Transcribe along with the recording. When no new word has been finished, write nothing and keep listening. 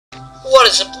What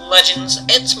is up, legends?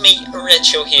 It's me,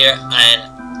 Richo here, and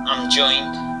I'm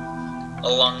joined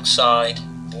alongside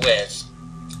with...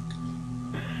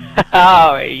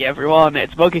 Hi everyone,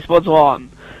 it's MonkeySpuds1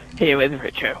 here with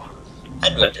Richo.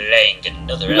 And we're playing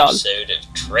another episode of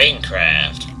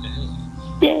Traincraft.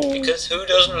 Yay! Because who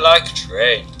doesn't like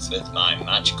trains with my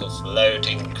magical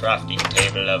floating crafting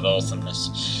table of awesomeness?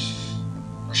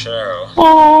 So...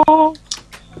 Aww.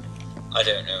 I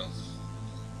don't know.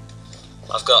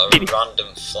 I've got a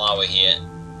random flower here.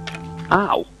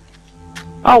 Ow.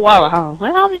 Oh wow, how?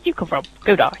 Where did you come from?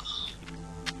 Go die.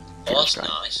 Oh, that's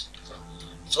nice.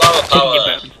 Flower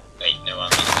power! Wait, no,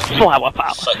 I'm not. Flower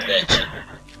power. Fuck bitch.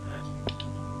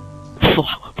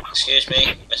 Flower power. Excuse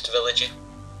me, Mr. Villager.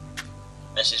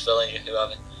 Mrs. Villager,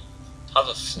 whoever. Have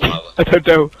a flower. I don't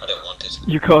know. I don't want it.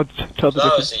 You can't tell the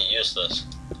Flowers difference. are useless.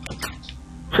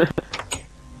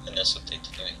 In this update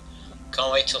anyway.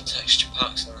 Can't wait till texture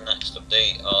packs in the next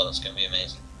update. Oh, that's gonna be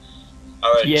amazing.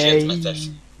 Alright, cheers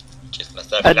my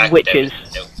third. And witches.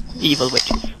 No. Evil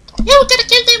witches. You gotta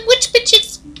kill them witch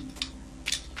bitches!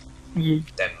 Yeah.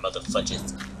 Them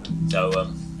motherfudges. So,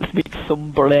 Let's make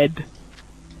some bread.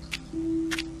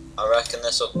 I reckon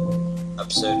this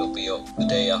episode will be up the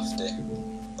day after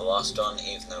the last one,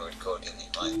 even though we're recording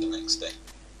it like the next day.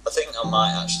 I think I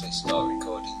might actually start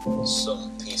recording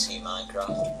some PC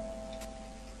Minecraft,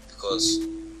 because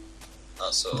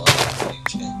that's sort of like the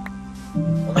future.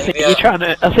 Or maybe I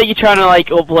think you're trying to like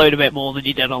upload a bit more than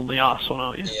you did on the last one,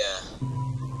 aren't you? Yeah.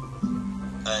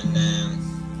 And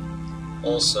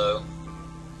also,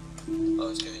 I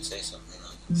was going to say something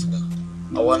I forgot.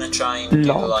 I want to try and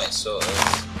do like sort of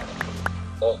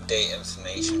update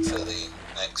information for the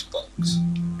Xbox.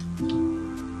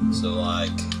 So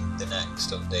like the next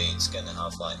update's gonna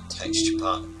have like texture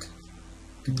pack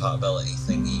compatibility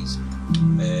thingies,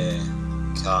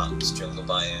 cats, jungle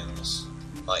biomes,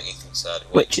 like Ethan said,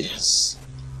 witches,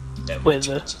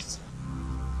 witches.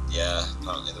 Yeah,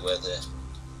 apparently the weather.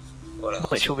 What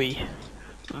else? Which will be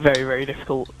very, very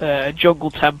difficult. Jungle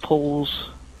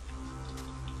temples.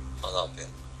 Oh, that'll be.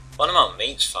 One of my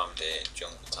mates found a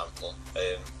jungle temple.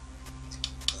 The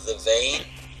Vein.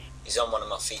 He's on one of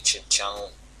my featured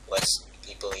channel lists.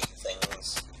 People eat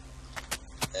things.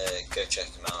 Go check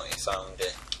him out. He found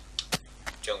a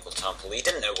jungle temple. He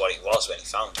didn't know what it was when he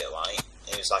found it. Like,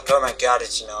 he was like, "Oh my god,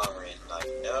 it's an armory." And like,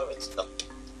 no, it's not.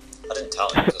 I didn't tell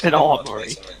him because I didn't want to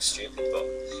make him look stupid. But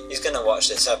he's gonna watch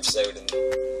this episode and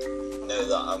know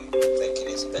that I'm thinking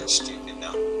it's a bit stupid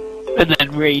now. And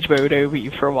then rage mode over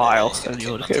you for a while, and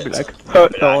you're just gonna be like,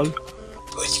 "Hurt on."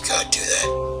 But you can't do that,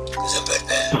 cause I'm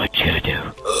Batman. What you gonna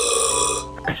do?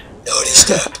 Naughty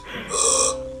step.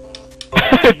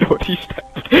 Naughty step.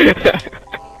 Naughty step.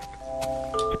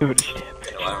 Don't know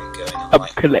where I'm going. I'm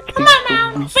collecting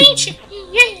some weed. Is it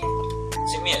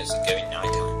me or is it going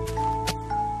nighttime?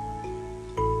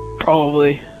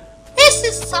 Probably. This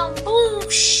is some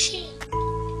bullshit. I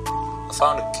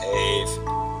found a cave.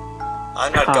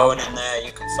 I'm not going in there,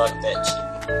 you can fuck bitch.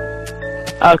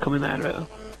 I'll come in there in a bit.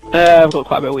 I've got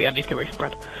quite a bit of wheat, I need to go make some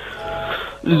bread.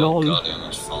 Lol. God, I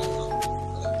almost fallen.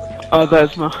 Oh,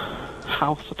 there's my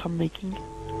house that I'm making.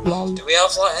 Lol. Do we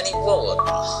have like any wool or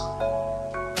not?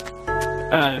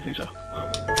 I don't think so.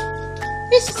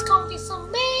 This is gonna be some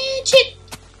magic!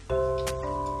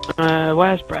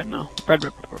 Where's bread now? Bread.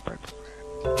 Should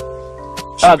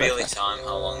really time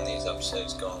how long these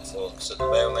episodes go on for, because at the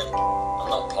moment I'm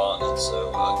not partnered,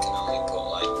 so I can only put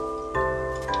like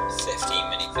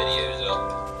 15-minute videos up,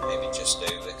 maybe just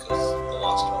over, because the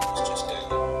last one was just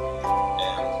over.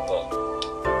 But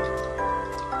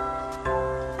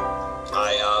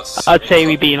I have. I'd say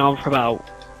we've been on for about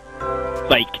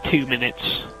like 2 minutes,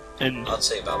 and I'd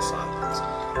say about 5 minutes.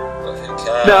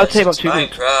 Okay, no, I'd say about 2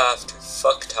 minutes. Minecraft,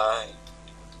 fuck time,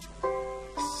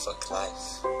 fuck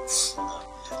life.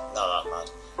 Not that mad.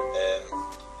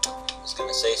 I was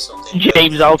gonna say something.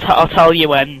 James, I'll tell you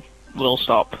when we'll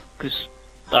stop, because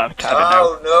I don't know.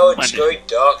 Oh no, it's going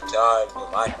dark time. You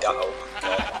might die. Oh my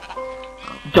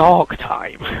god. Dark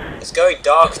time. It's going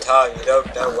dark time. You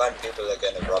don't know when people are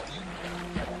gonna rob you.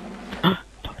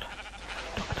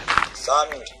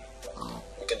 Sand.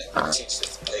 We're gonna teach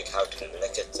this pig how to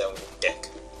lick its own dick.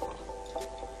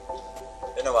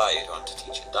 Don't know why you'd want to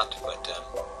teach it that, but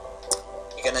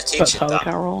you're gonna teach it that.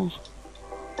 Carols.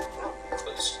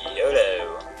 Cause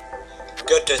YOLO.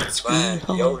 Good to swear.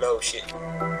 YOLO shit.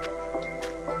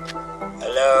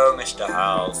 Hello, Mr.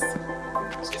 House.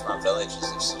 See if my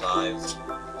villagers have survived.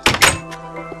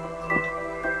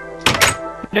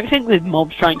 I don't think the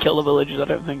mobs try and kill the villagers, I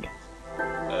don't think.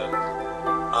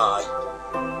 Aye.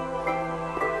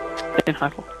 In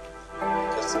Highfall.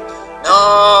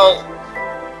 No!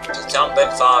 It hasn't been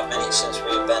 5 minutes since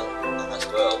we've been in this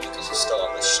world because it's still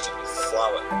on this stupid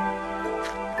flower.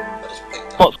 I just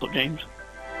picked it. What's up, James?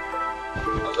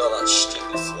 I've got that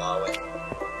stupid flower.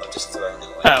 I've just thrown it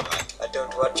away. Oh. Like, I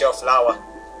don't want your flower.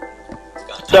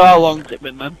 So how long's it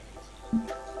been then?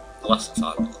 Less than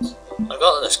 5 minutes. I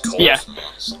got this call Yeah. from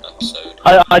last episode.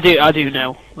 I do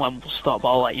know when we'll stop,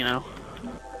 I'll let you know.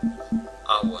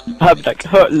 I wonder. I'm like,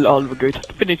 lol, we're going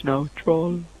to finish now,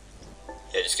 troll.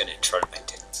 Yeah, just gonna try to make it.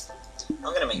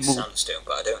 I'm gonna make sandstone,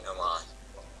 but I don't know why.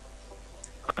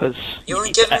 Because you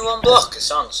only give me 1 block of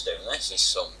sandstone. This is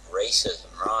some racism,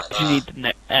 right there. You need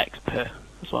the XP,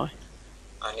 that's why.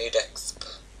 I need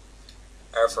XP.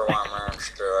 Everyone wants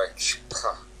to XP.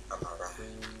 Am I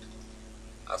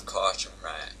right? Of course I'm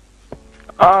right.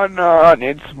 Oh no, I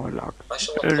need some more luck.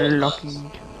 Special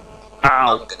locking.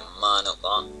 Ow. I'm gonna mine up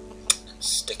that and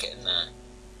stick it in there.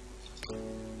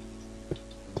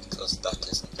 Because that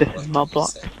isn't This the is way my you block,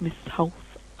 say. this is my house.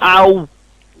 Ow!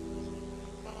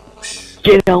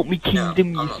 Get out me kingdom, I'm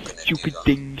you not gonna stupid do that.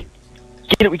 thing.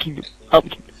 Get out me kingdom. Out me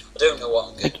kingdom. I don't know what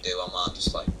I'm gonna do. I might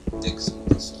just like dig some of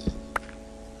this.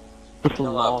 That's a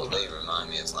No, I lot. believe remind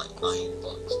me of like iron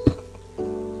blocks.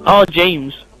 Oh,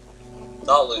 James.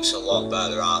 That looks a lot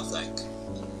better, I think.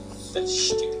 Than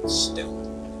stupid stone.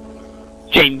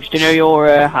 James, do you know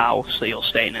your house that you're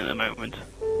staying in at the moment?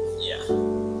 Yeah.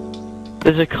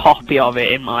 There's a copy of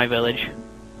it in my village.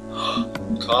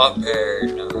 Copper,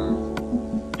 no.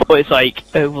 But it's like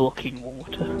overlooking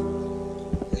water.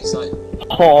 He's like,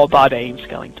 Poor bad aim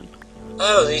skeleton.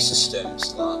 oh, these are stone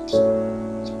slabs.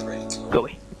 It's pretty cool. Go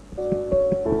away.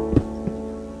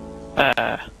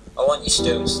 I want your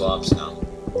stone slabs now.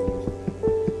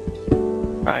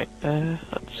 Right,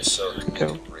 Just let's so I can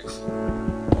go. make a roof.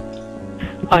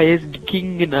 I is the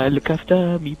king and I look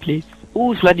after me place.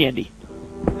 Ooh, Slendy Andy.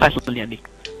 Hi, Slendy Andy.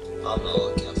 I'm not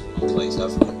looking after my place.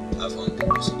 Everyone can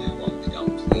just do what they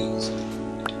don't please.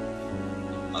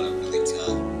 I don't really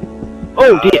care.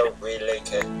 Oh I dear, don't really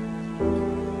care.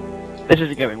 this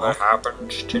isn't going well. What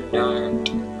happens tonight?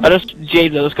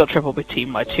 James, I just got triple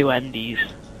between by 2 Endies.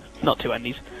 Not 2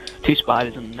 Endies. 2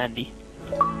 spiders and an Endy.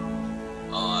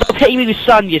 Oh, Hit me with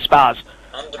sun, you spars.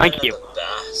 Thank you. The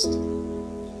best. I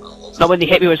love Not when they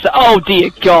hit me with sun. Oh dear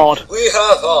God. We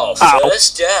have our Ow.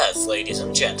 first death, ladies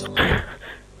and gentlemen.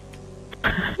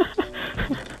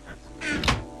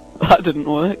 That didn't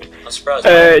work. I'm surprised. I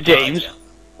haven't died James. yet.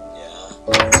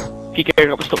 Yeah. If you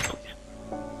going up with stuff, please.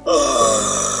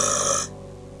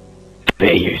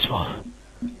 Very useful. I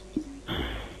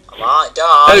might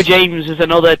die. Oh, James, there's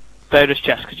another bonus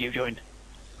chest because you've joined.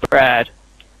 Brad.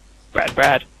 Wood.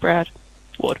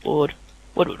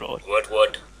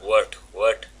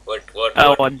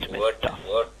 I want to miss stuff.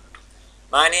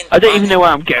 Mining. I don't even know where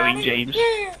I'm going, James.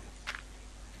 Oh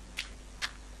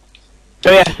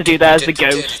yeah, to do there's the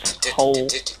ghost hole.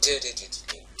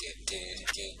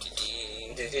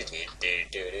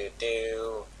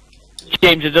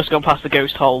 James has just gone past the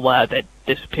ghost hole where the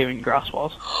disappearing grass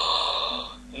was.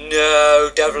 No,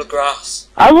 devil grass.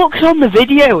 I looked on the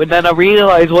video and then I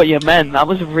realised what you meant. That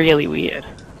was really weird.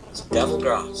 It's devil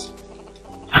grass.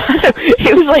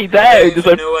 It was like I there. don't Just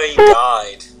even like, know where you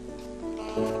died.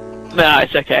 nah,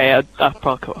 it's okay. I'll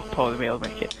probably be able to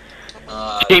make it.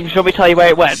 Uh, James, shall we tell you where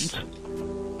it went?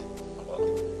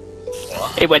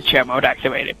 What? It went share mode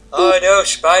activated. Oh no,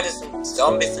 spiders and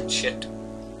zombies and shit.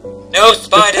 No,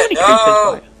 spider, There's so many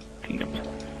no! creepers, like, kingdoms.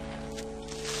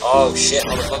 Oh shit,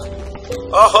 motherfucker.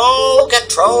 Oh, get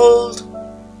trolled!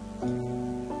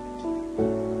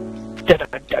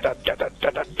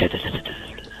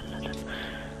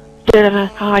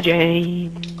 Hi,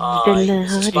 James. Is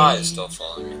the spider still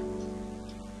following me?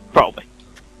 Probably.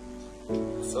 I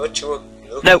thought you were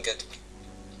looking Nope. at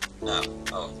me. No.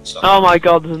 Oh, sorry. Oh my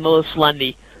god, there's another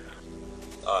Slendy.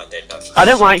 Oh, I did not. I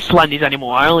don't like Slendies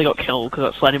anymore. I only got killed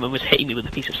because that Slendyman was hitting me with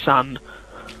a piece of sand.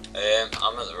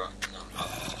 I'm at the wrong. No.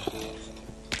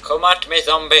 Come at me,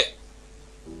 zombie.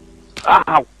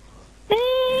 Ow! I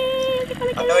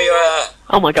know you're there.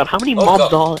 Oh my god, how many Oh mobs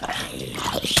God. are there?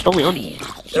 Only on you.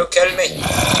 Don't kill me.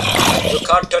 You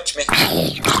can't touch me.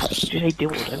 Did you say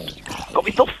dildo? Got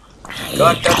me stuff. You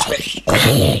can't touch me.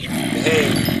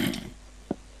 Hey.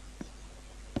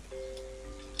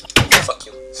 Fuck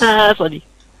you. Ah, Slendy.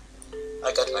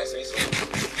 I got my free food.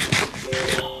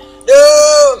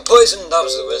 No, I'm poisoned. That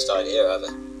was the worst idea ever.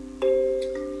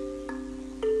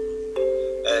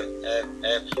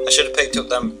 I should have picked up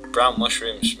them brown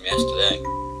mushrooms from yesterday.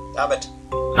 Damn it.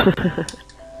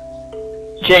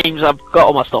 James, I've got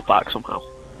all my stuff back somehow.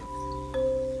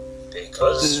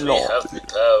 Because we Lord. have the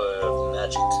power of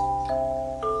magic.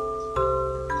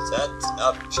 That's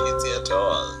not cheesy at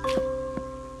all.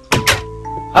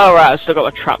 Oh right, I've still got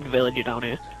a trapped villager down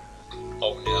here.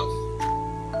 Oh no.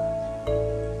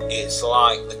 It's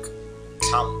like the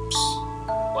camps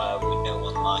where no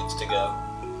one likes to go.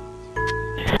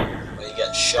 Where you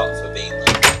get shot for being there.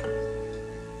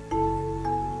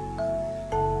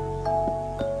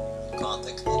 Can't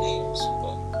think of the names,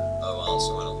 but oh well,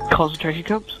 someone will. Concentration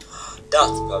camps?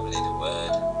 That's probably the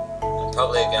word. And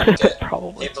probably gonna get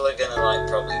Probably. people are gonna like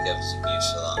probably give us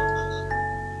abuse for that, and then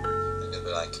they're gonna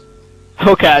be like,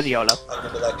 Okay, YOLO. I'm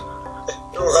gonna be like,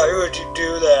 why would you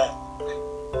do that?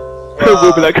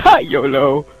 We'll be like, hi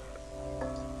YOLO.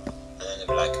 And then they'll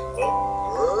be like, oh,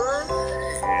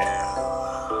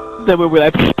 Then we'll be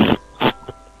like, and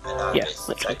I'll yeah, be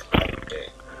literally. like, okay,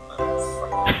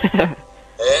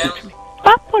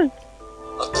 Apple.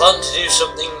 I planned to do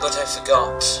something, but I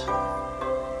forgot.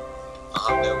 I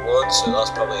have no wood, so that's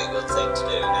probably a good thing to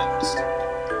do next.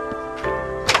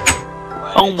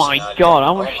 Oh my god,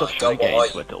 I was just trying to get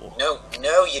into a door. No,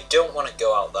 you don't want to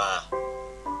go out there.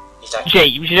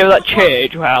 James, you know that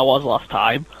church where I was last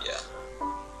time? Yeah.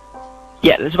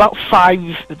 Yeah, there's about five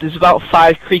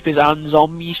creepers and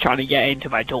zombies trying to get into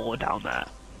my door down there.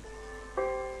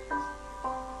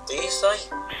 Do you say?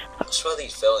 I swear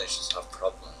these villages have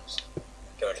problems.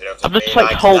 Don't look at I'm just me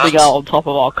like holding that. out on top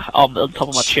of on top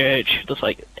of my church, just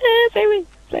like, save me,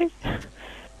 save.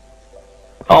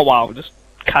 Oh wow, just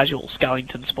casual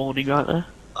skeleton spawning right there.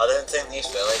 I don't think these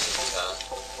villages care.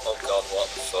 Oh god, what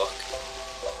the fuck?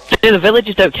 The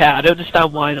villagers don't care. I don't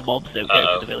understand why the mobs don't care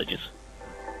for the villagers.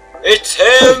 It's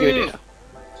him!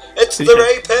 It's the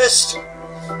rapist!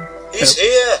 He's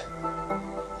here!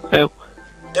 Who?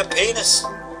 The penis!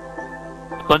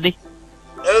 Bundy?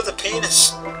 No, the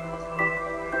penis!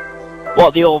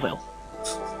 What, the Orville?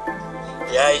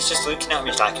 Yeah, he's just looking at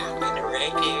me like, I'm gonna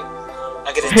rape you.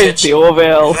 I'm gonna It's touch the you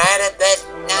Orville. right at that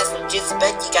nozzle juice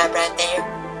bud you got right there.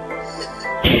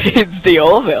 It's the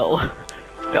Orville.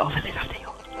 The Orville is after you.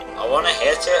 I wanna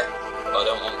hit it, but I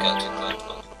don't want to get too close.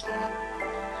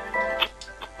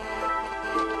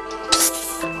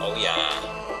 Oh yeah.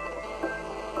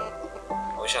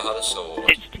 I wish I had a sword.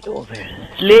 It's the Orville.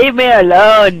 Leave me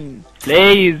alone,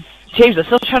 please. James, I'm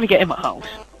still trying to get in my house.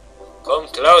 Come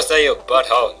closer, you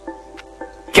butthole.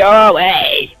 Go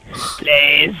away,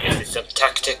 please. This is some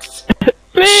tactics.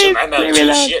 Please, Some leave me MLG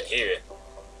alone. shit here.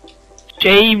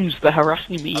 James, they're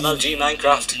harassing me. MLG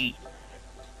Minecraft.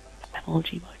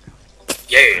 MLG Minecraft.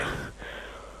 Yeah.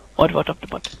 What up the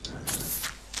butt?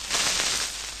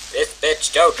 This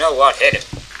bitch don't know what hit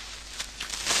him.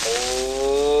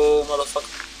 Oh,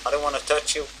 motherfucker. I don't want to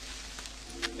touch you.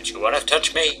 But you want to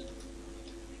touch me.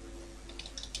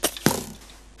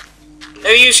 No,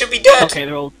 you should be dead. Okay,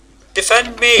 they're all...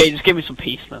 Defend me. Okay, just give me some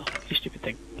peace now, you stupid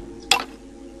thing.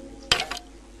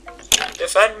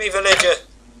 Defend me, villager.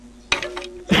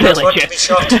 I want to be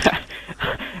shot.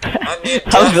 I'm near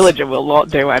That death. villager will not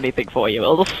do anything for you.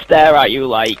 It'll just stare at you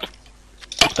like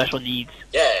special needs.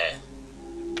 Yeah.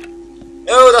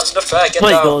 No, that's not fair. Get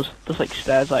What it down. does, just like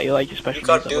stares at you like your special You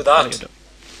can't needs. do that.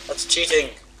 That's cheating.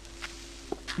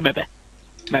 Maybe.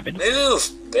 Maybe. Move,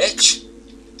 bitch.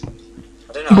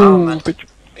 I don't know how I'm meant to Bitch.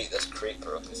 beat this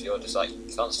creeper up if you're just like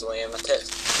constantly in my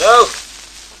tits. No!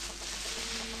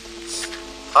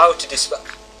 How to dispel.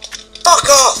 Fuck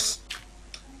off!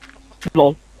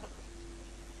 Lol.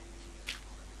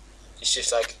 He's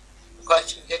just like, why'd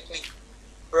you hit me?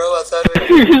 Bro, I thought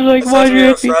we He's like, I thought why we do you were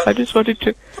hit me? friends. I just wanted to.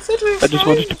 I thought we were I just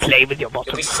wanted to friends. play with your You'll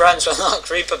bottom. be friends when that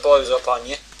creeper blows up on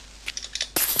you.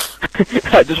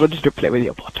 I just wanted to play with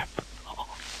your bottom.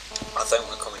 I think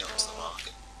we're coming up to the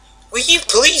market. Will you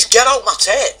please get out my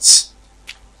tits?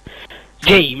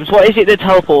 James, what is it that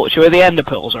teleports you? Are the ender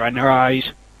pearls or in their eyes?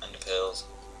 And the pills.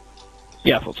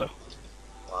 Yeah, I thought so.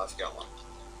 Well, I've got one.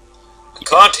 I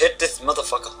can't hit this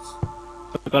motherfucker.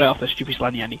 I got it off the stupid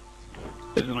slimy Andy.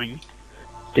 It's annoying me.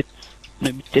 No,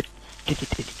 I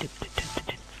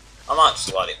might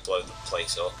just let it blow the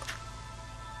place up.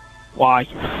 why?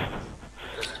 Because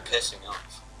it's pissing me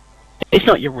off. It's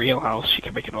not your real house, you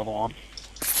can make another one.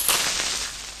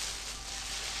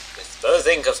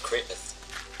 Disposing of creepers.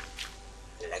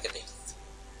 Like a beast.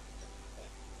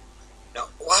 No,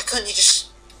 why can't you just...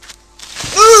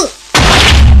 No!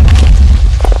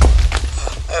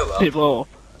 Oh well. Did it blow up?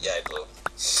 Yeah, it blew.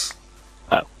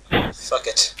 Oh. Fuck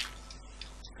it.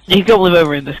 You can go live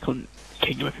over in this kingdom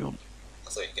if you want. I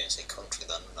thought you were going to say country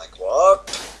then. Like,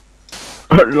 what?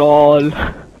 LOL.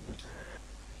 I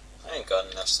ain't got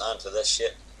enough time for this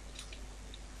shit.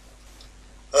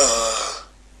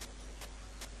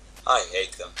 I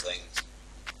hate them things.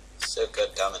 So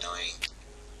goddamn annoying.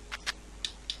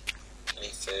 Any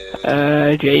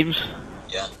food? James.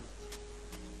 Yeah.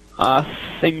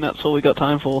 I think that's all we got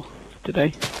time for today.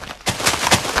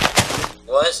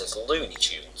 What is this? Looney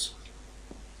Tunes?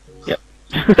 Yep.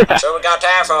 That's all we got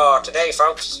time for today,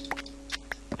 folks.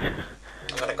 I'm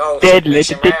gonna go feed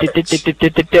some rabbits.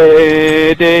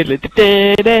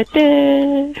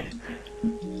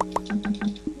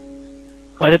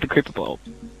 Why did the creeper blow up?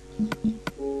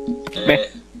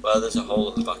 Well, there's a hole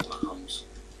at the back of my house.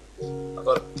 I've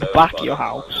got a bird Back of body, your I've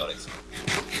house? got it.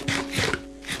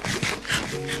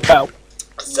 Oh.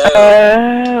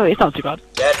 So, It's not too bad.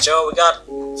 that's all we got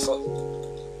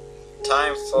for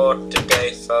time for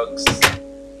today, folks.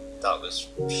 That was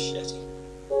shitty.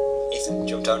 Ethan,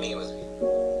 jump down here with me.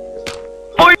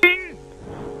 Boing!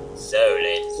 So,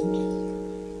 ladies and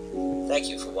gentlemen, thank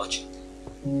you for watching.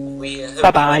 We hope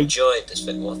Bye-bye. you enjoyed this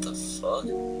video. What the fuck?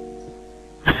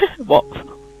 What?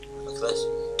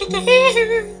 Look at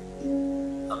this.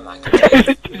 I'm Michael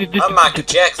Jackson. I'm Michael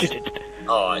Jackson.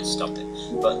 Oh, I stopped it.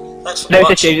 But thanks for No,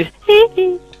 watching. just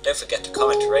Don't forget to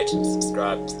comment, rate, and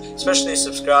subscribe. Especially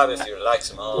subscribe if you like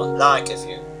some more. Like if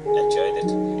you enjoyed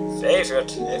it.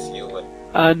 Favorite if you would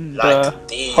and like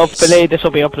these. hopefully this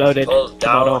will be uploaded Pulled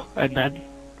tomorrow, down. and then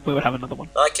we will have another one.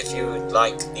 Like if you would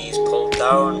like these pulled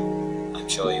down. I'm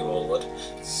sure you all would.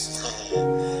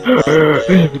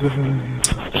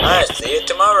 Alright, see you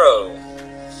tomorrow.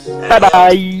 Bye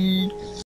bye.